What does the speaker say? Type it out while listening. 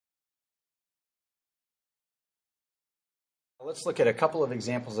Let's look at a couple of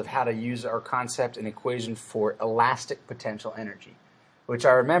examples of how to use our concept and equation for elastic potential energy, which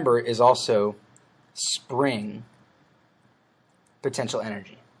I remember is also spring potential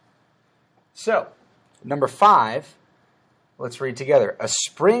energy. So, number 5, let's read together. A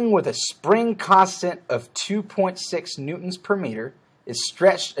spring with a spring constant of 2.6 newtons per meter is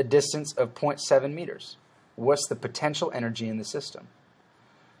stretched a distance of 0.7 meters. What's the potential energy in the system?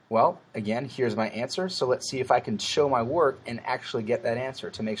 Well, again, here's my answer, so let's see if I can show my work and actually get that answer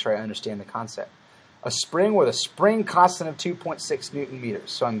to make sure I understand the concept. A spring with a spring constant of 2.6 newton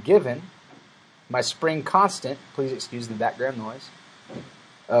meters. So I'm given my spring constant, please excuse the background noise,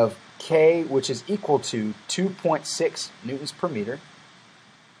 of K, which is equal to 2.6 newtons per meter,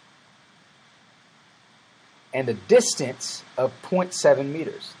 and a distance of 0.7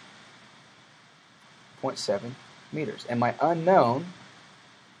 meters. 0.7 meters. And my unknown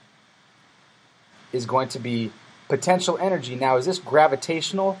is going to be potential energy. Now, is this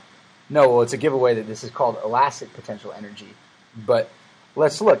gravitational? No, well, it's a giveaway that this is called elastic potential energy. But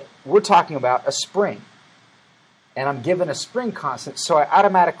let's look. We're talking about a spring. And I'm given a spring constant, so I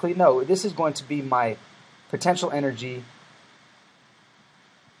automatically know this is going to be my potential energy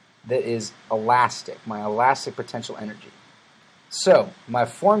that is elastic, my elastic potential energy. So, my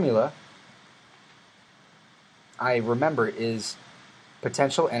formula, I remember, is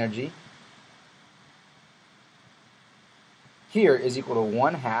potential energy here is equal to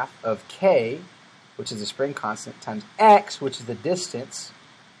 1/2 of K, which is the spring constant, times X, which is the distance,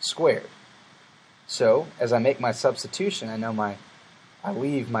 squared. So, as I make my substitution, I know I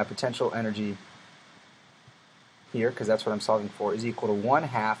leave my potential energy here, because that's what I'm solving for, is equal to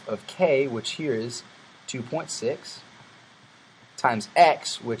 1/2 of K, which here is 2.6, times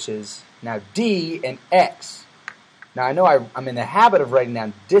X, which is now D, and X. Now, I know I'm in the habit of writing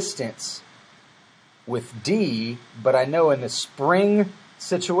down distance with D, but I know in the spring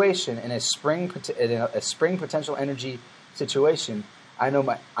situation, in a spring potential energy situation, I know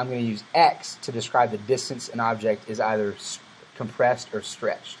I'm going to use X to describe the distance an object is either compressed or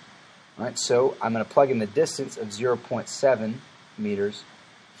stretched. All right, so I'm going to plug in the distance of 0.7 meters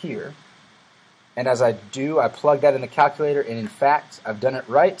here. And as I do, I plug that in the calculator, and in fact, I've done it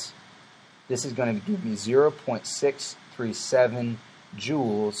right. This is going to give me 0.637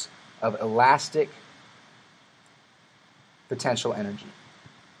 joules of elastic potential energy.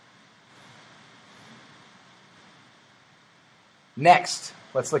 Next,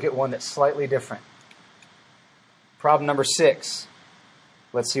 let's look at one that's slightly different. Problem number 6.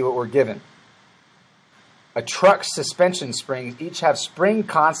 Let's see what we're given. A truck's suspension springs each have spring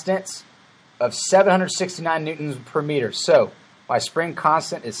constants of 769 newtons per meter. So, my spring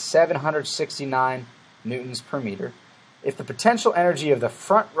constant is 769 newtons per meter. If the potential energy of the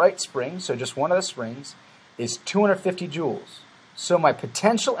front right spring, so just one of the springs, is 250 joules. So my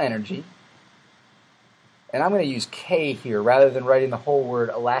potential energy, and I'm going to use K here rather than writing the whole word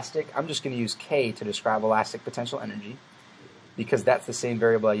elastic. I'm just going to use K to describe elastic potential energy, because that's the same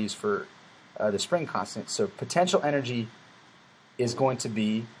variable I use for the spring constant. So potential energy is going to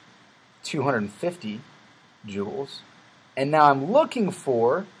be 250 joules. And now I'm looking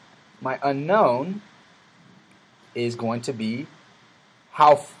for my unknown is going to be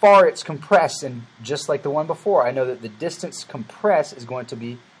how far it's compressed, and just like the one before, I know that the distance compressed is going to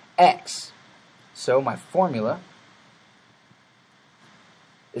be X. So my formula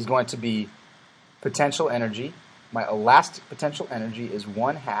is going to be potential energy. My elastic potential energy is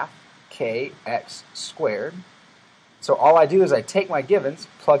 1/2 kx squared. So all I do is I take my givens,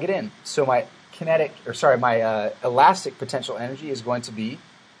 plug it in. So my elastic potential energy is going to be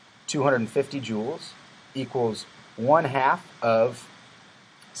 250 joules equals 1/2 of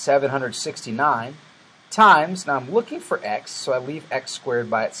 769 times, now I'm looking for X, so I leave X squared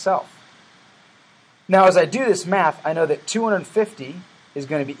by itself. Now as I do this math, I know that 250 is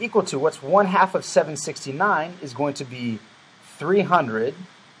going to be equal to, what's 1/2 of 769 is going to be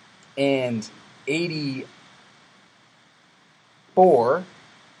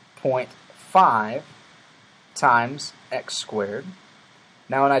 384.5 times X squared.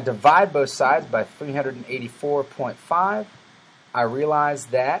 Now when I divide both sides by 384.5, I realize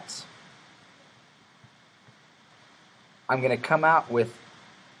that I'm going to come out with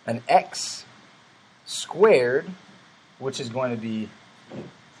an X squared, which is going to be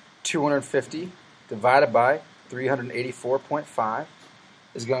 250 divided by 384.5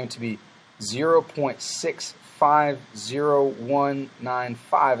 is going to be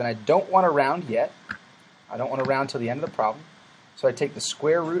 0.650195, and I don't want to round yet. I don't want to round till the end of the problem. So I take the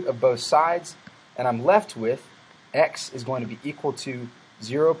square root of both sides, and I'm left with X is going to be equal to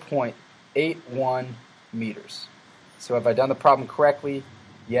 0.81 meters. So have I done the problem correctly?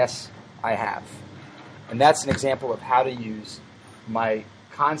 Yes, I have. And that's an example of how to use my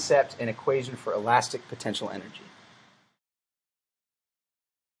concept and equation for elastic potential energy.